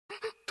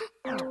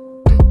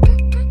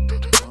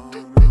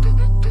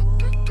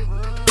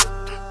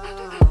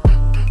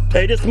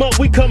Hey, this month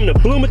we coming to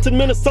Bloomington,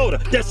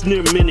 Minnesota. That's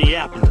near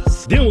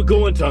Minneapolis. Then we're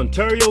going to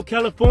Ontario,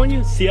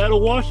 California,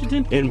 Seattle,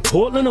 Washington, and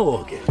Portland,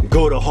 Oregon.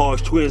 Go to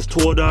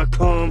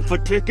HodgetwinsTour.com for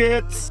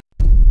tickets.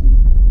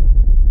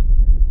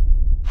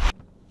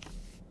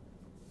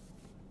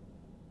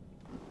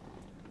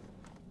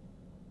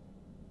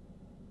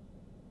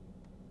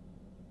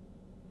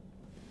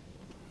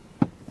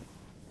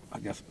 I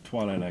got some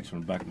Twilight action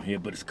on the back of my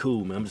head, but it's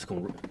cool, man. I'm just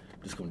gonna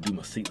do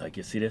my seat like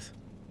this. See this?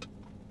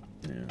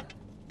 Yeah.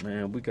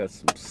 Man, we got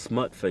some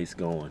smut face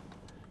going.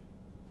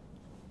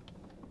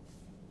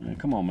 Man,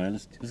 come on, man.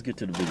 Let's get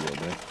to the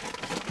video, man.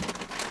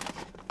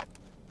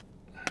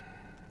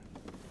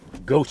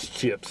 Ghost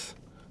chips.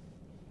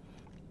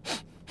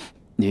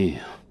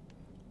 Yeah.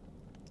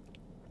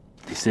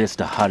 They say it's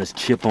the hottest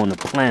chip on the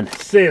planet.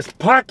 Says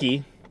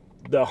Paqui,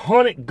 the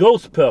haunted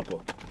ghost pepper.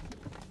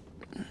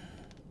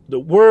 The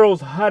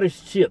world's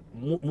hottest chip.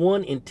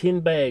 1 in 10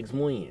 bags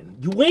win.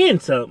 You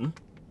win something.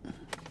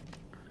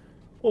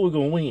 What we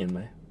gonna win,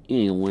 man? You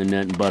ain't gonna win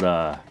nothing but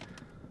a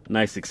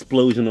nice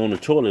explosion on the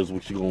toilet is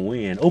what you gonna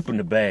win. Open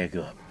the bag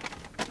up.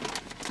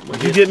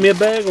 Did you get me a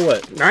bag or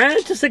what? I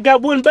just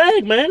got one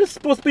bag, man. It's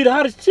supposed to be the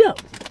hottest chip.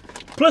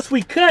 Plus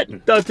we cutting.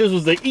 Thought this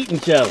was the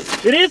eating challenge.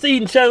 It is the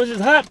eating challenge. It's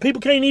hot.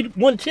 People can't eat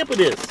one chip of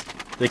this.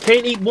 They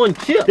can't eat one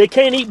chip. They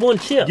can't eat one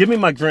chip. Give me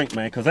my drink,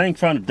 man, because I ain't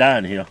trying to die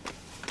in here.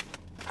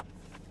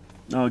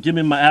 No, give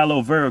me my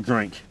aloe vera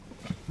drink.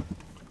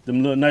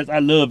 Them little nice. I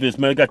love this,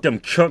 man. It got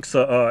them chunks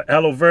of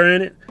aloe vera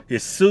in it.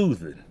 It's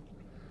soothing.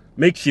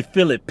 Makes you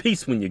feel at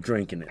peace when you're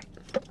drinking it.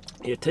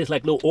 It tastes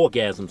like little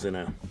orgasms in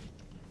there.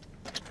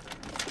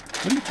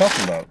 What are you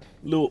talking about?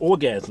 Little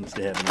orgasms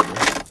they have in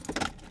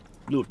there.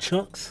 Little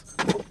chunks.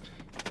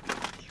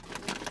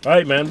 All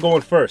right, man. I'm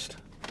going first.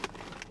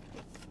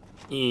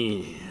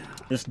 Yeah.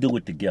 Let's do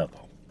it together.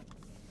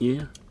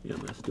 Yeah? Yeah,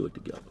 man. Let's do it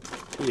together.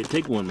 Yeah,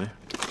 take one, man.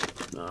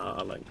 Nah,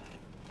 I like it.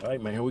 All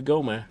right, man. Here we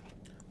go, man.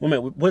 Wait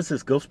a minute. What's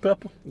this? Ghost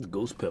pepper?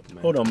 Ghost pepper,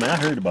 man. Hold on, man. I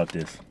heard about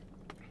this.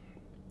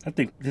 I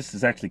think this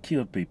has actually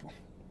killed people.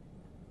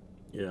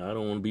 Yeah, I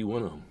don't want to be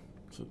one of them.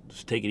 So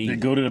just take it easy. They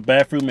go to the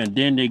bathroom and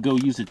then they go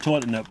use the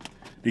toilet and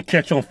they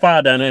catch on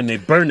fire down there and they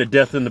burn to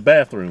death in the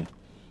bathroom.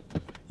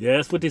 Yeah,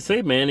 that's what they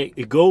say, man.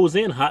 It goes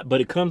in hot, but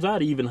it comes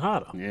out even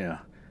hotter. Yeah.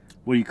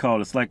 What do you call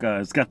it? It's like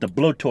it's got the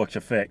blowtorch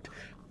effect.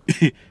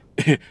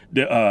 the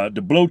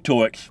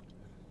blowtorch.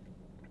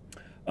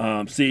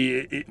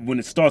 See, when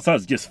it starts out,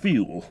 it's just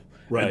fuel.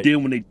 Right. And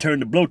then when they turn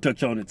the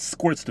blowtorch on, it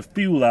squirts the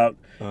fuel out,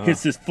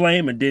 hits this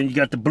flame, and then you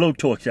got the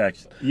blowtorch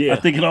action. Yeah. I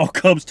think it all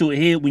comes to a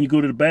head when you go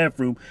to the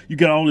bathroom. You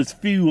got all this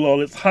fuel, all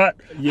this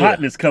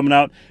hotness coming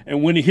out,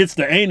 and when it hits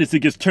the anus, it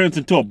just turns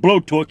into a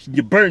blowtorch, and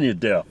you burn your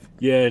death.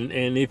 Yeah,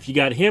 and if you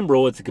got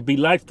hemorrhoids, it could be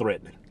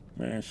life-threatening.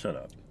 Man, shut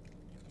up.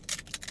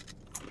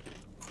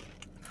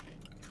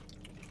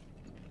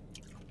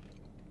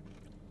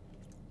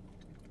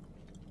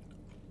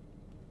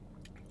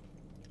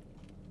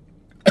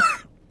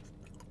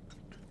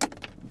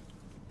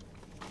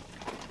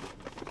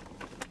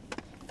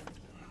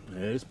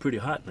 Yeah, it's pretty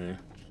hot, man.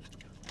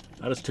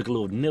 I just took a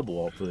little nibble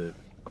off of it.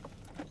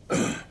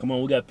 Come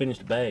on, we gotta finish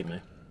the bag,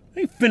 man.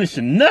 I ain't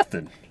finishing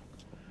nothing.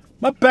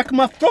 My back of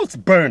my throat's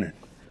burning.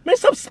 Man,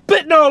 stop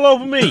spitting all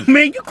over me.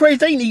 Man, you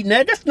crazy. I ain't eating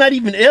that. That's not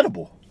even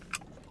edible.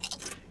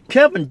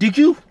 Kevin, did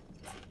you?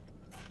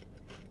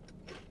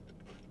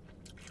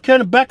 Kevin,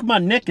 the back of my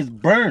neck is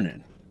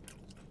burning.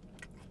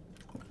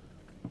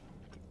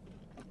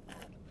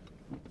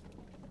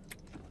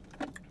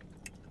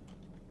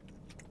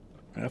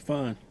 Have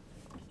fun.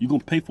 You're going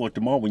to pay for it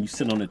tomorrow when you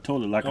sit on the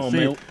toilet. Like I said,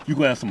 man, you're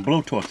going to have some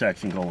blowtorch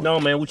action going. No,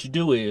 man, what you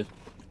do is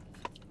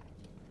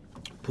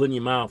put in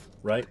your mouth,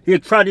 right? Here,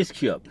 try this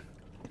chip.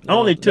 No, I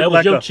only took that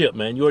was your chip,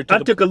 man. You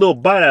already took a little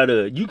bite out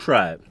of it. You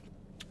try it.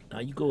 Now,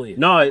 you go ahead.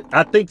 No,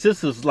 I think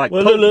this is like...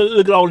 Well,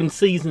 look at all them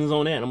seasonings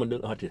on that. I'm going to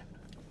do it.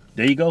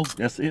 There you go.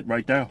 That's it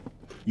right there.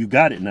 You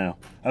got it now.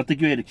 I think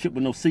you had a chip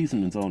with no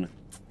seasonings on it.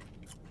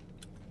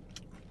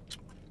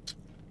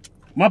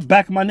 My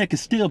back of my neck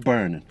is still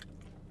burning.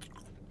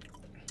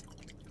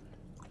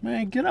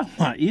 Man, get off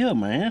my ear,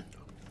 man.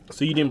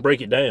 So you didn't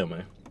break it down,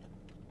 man.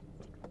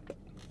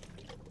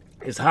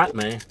 It's hot,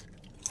 man.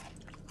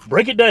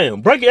 Break it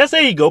down. Break it. That's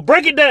there you go.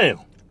 Break it down.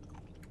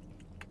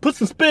 Put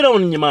some spit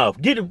on in your mouth.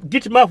 Get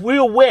your mouth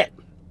real wet.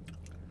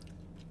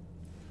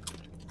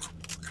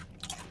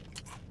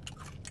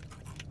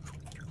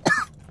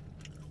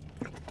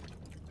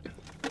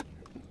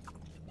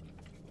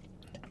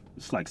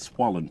 It's like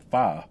swallowing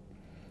fire.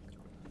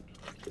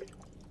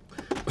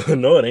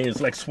 No, it ain't.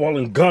 It's like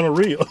swallowing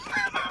gonorrhea.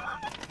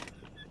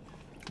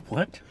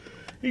 What?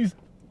 It's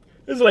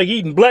like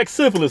eating black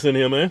syphilis in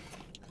here, man.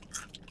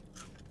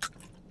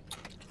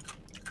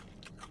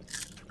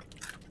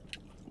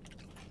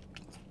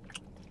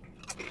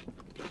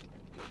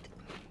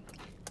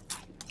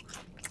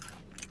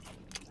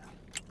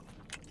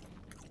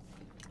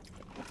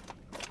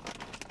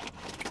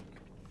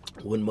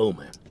 One more,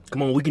 man.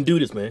 Come on, we can do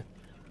this, man.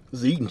 This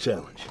is the eating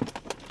challenge.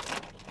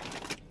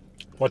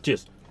 Watch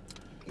this.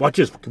 Watch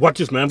this. Watch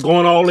this, man. I'm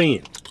going all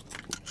in.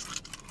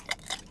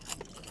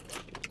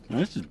 Man,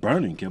 this is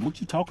burning, Kevin.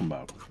 What you talking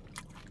about?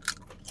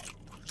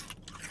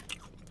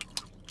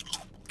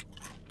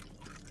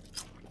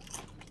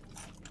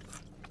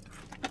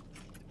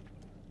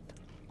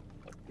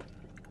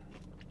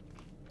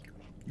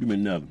 Give me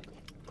another.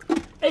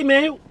 Hey,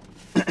 man.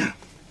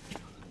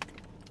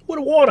 What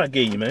the water I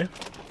gave you, man?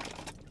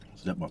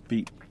 Is that my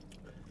feet?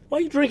 Why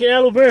you drinking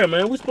aloe vera,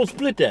 man? We supposed to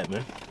split that,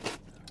 man.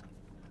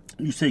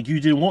 You said you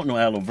didn't want no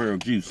aloe vera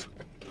juice.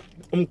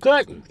 I'm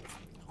cutting.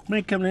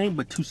 Man, Kevin, ain't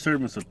but 2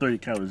 servings of 30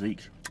 calories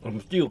each. I'm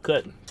still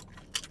cutting.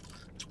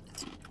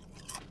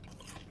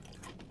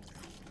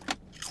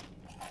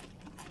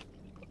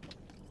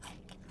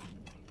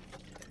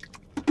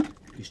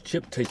 These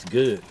chips taste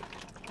good,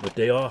 but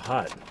they are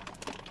hot.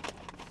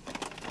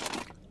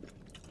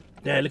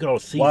 Dad, look at all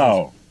the seasons.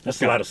 Wow.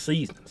 That's a lot of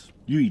seasons.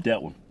 You eat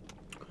that one.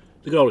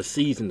 Look at all the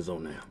seasons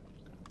on there.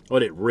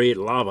 All that red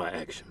lava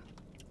action.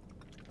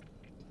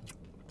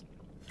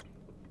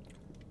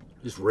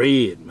 It's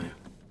red, man.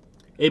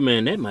 Hey,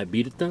 man, that might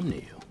be the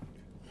thumbnail.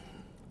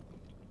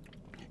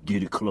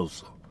 Get it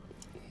closer.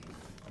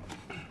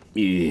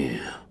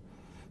 Yeah.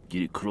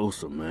 Get it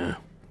closer, man.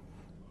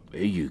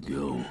 There you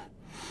go.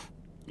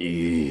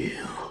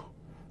 Yeah.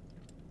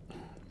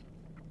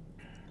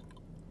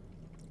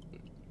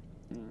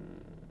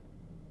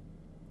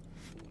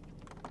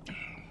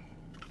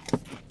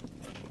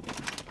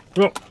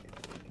 Oh.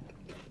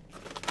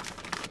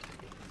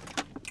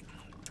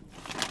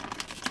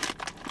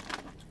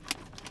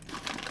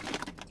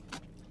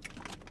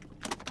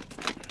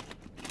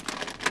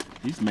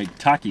 These make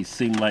Takis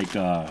seem like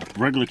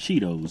regular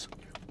Cheetos.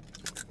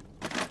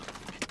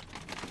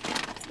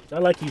 I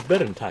like these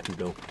better than Takis,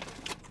 though.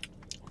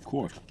 Of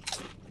course.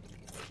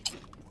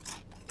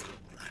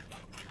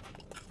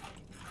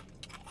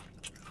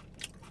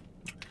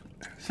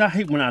 So I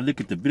hate when I look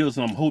at the videos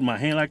and I'm holding my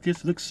hand like this.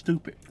 It looks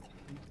stupid.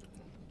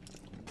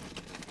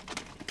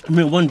 I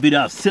mean, one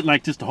video I sit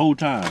like this the whole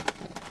time.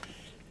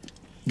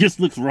 Just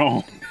looks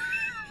wrong.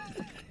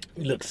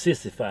 You look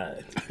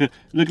sissified.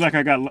 Look like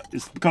I got,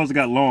 it's because I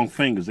got long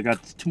fingers. I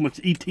got too much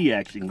ET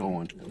action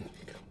going.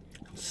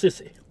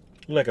 Sissy.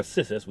 You look like a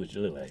sissy, that's what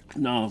you look like.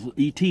 No,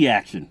 ET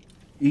action.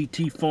 ET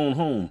phone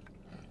home.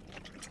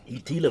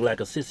 ET look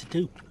like a sissy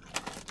too.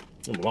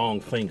 Them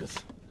long fingers.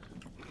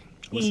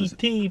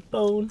 ET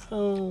phone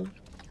home.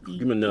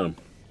 Give me another.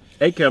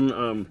 Hey,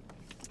 Kevin,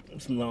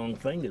 some long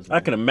fingers. Man.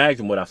 I can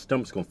imagine what our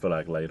stomach's gonna feel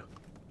like later.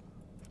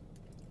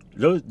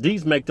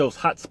 These make those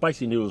hot,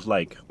 spicy noodles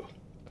like.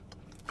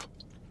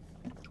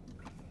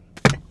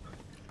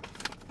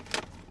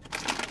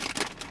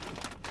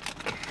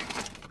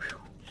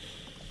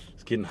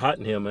 It's getting hot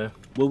in here, man.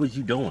 What was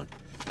you doing?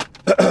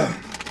 I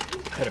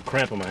had a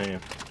cramp in my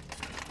hand.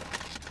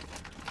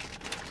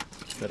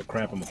 Had a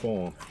cramp in my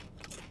forearm.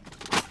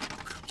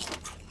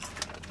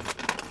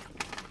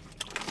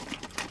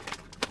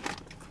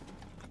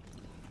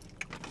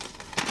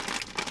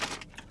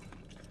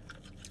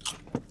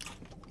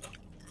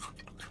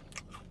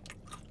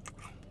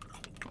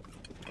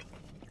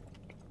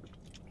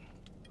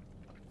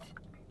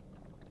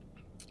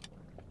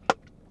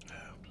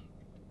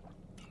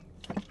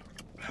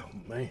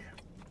 Man.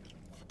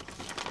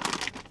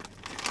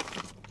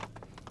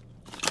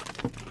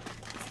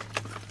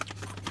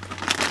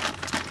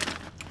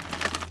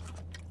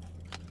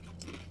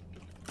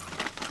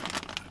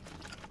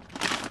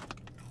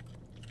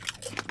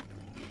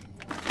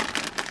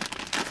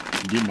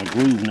 Get my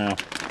groove now.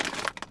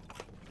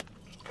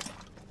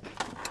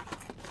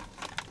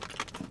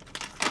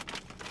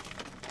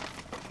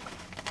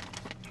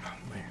 Oh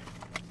man.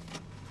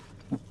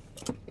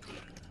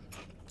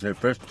 That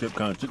first trip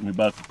kind of took me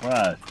by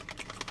surprise.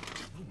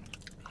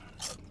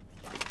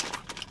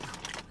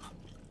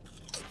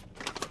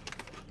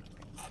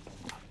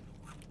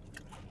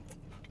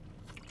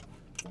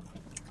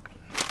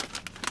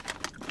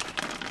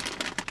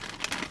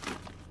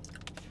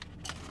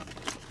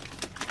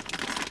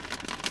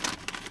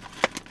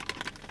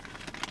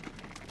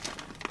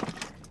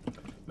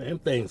 Man, them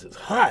things is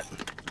hot.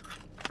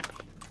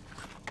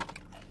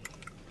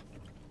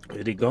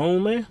 Is it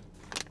gone, man?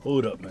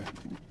 Hold up, man.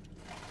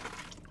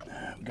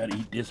 We gotta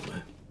eat this,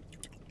 man.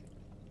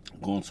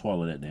 Go and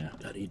swallow that down.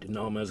 Gotta eat the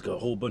no, man. It's got a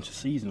whole bunch of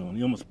seasoning on it.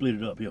 You almost split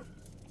it up here.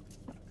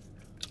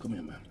 Come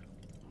here, man.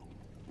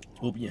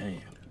 Open your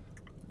hand.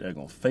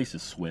 Daggone face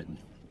is sweating.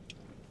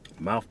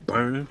 Mouth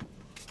burning.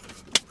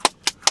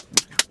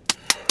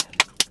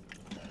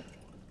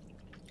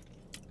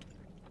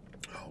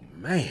 Oh,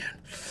 man.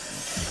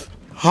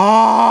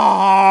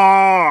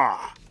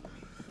 Ah!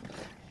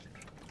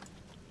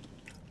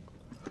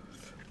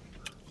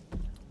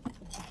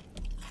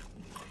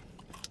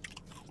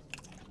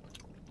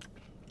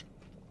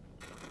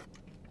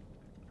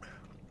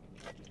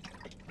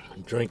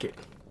 Drink it.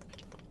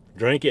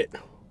 Drink it.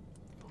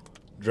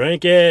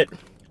 Drink it.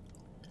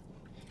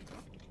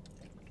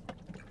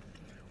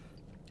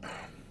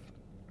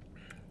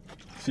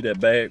 See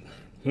that bag?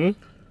 You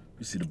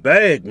see the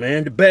bag,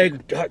 man. The bag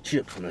of hot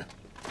chips, man.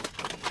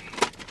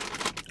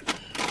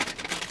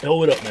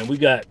 Hold it up, man. We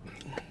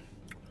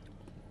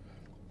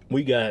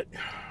got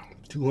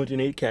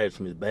 208 calories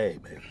from his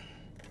bag, man.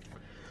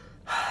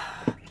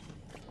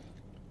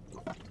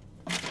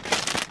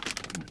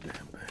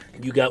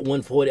 You got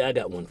 140, I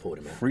got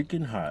 140, man.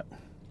 Freaking hot.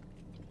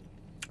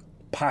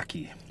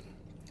 Paqui.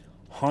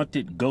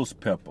 Haunted ghost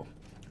pepper.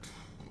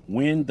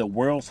 Win the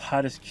world's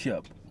hottest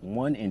chip.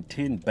 1 in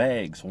 10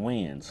 bags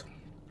wins.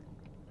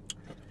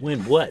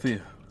 Win what?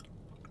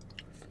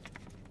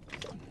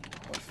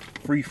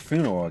 Free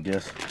funeral, I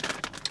guess.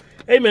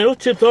 Hey, man, those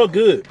chips are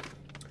good.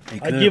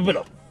 I give it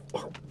a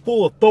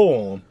full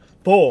form.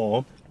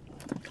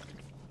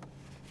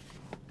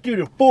 Give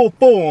it a full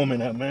form in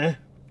that, man.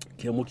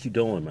 Kim, what you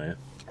doing, man?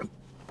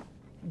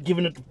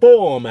 Giving it the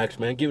form, Max,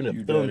 man. Giving it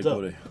a thumbs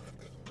up.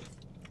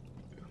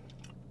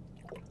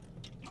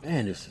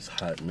 Man, this is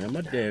hot, man.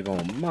 My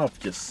daggone mouth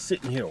just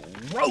sitting here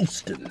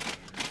roasting.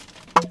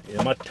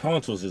 Yeah, my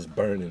tonsils is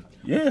burning.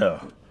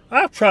 Yeah.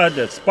 I've tried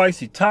that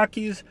spicy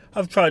Takis.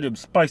 I've tried them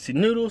spicy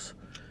noodles.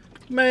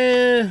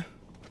 Man.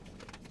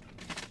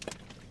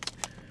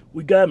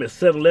 We got them at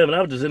 7-Eleven.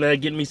 I was just in there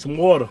getting me some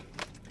water.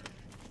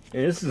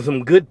 And this is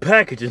some good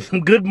packaging,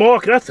 some good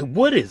marketing. I said,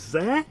 what is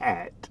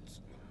that?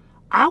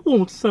 I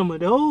want some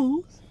of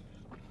those.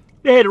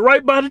 They had it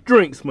right by the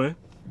drinks, man.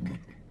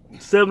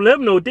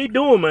 7-Eleven know what they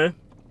doing, man.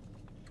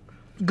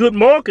 Good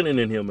marketing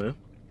in here, man.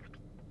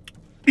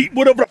 Eat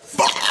whatever the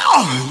fuck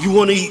you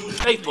want to eat.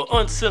 Hey, for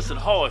uncensored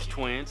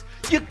Hodgetwins,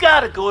 you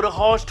gotta go to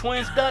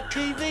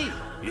Hodgetwins.tv.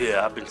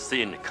 Yeah, I've been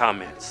seeing the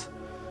comments.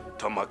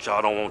 Talking about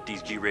y'all don't want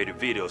these G-rated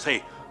videos.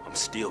 Hey, I'm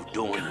still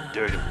doing the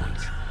dirty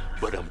ones,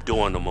 but I'm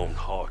doing them on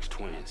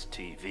Hodgetwins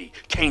TV.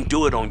 Can't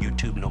do it on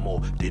YouTube no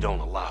more. They don't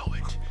allow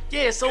it.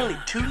 Yeah, it's only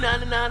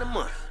 $2.99 a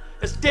month.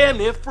 It's damn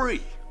near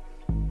free.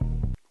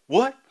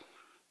 What?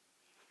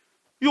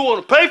 You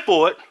want to pay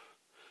for it?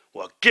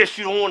 Well, I guess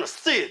you don't want to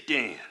see it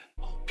then.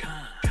 Oh,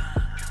 God.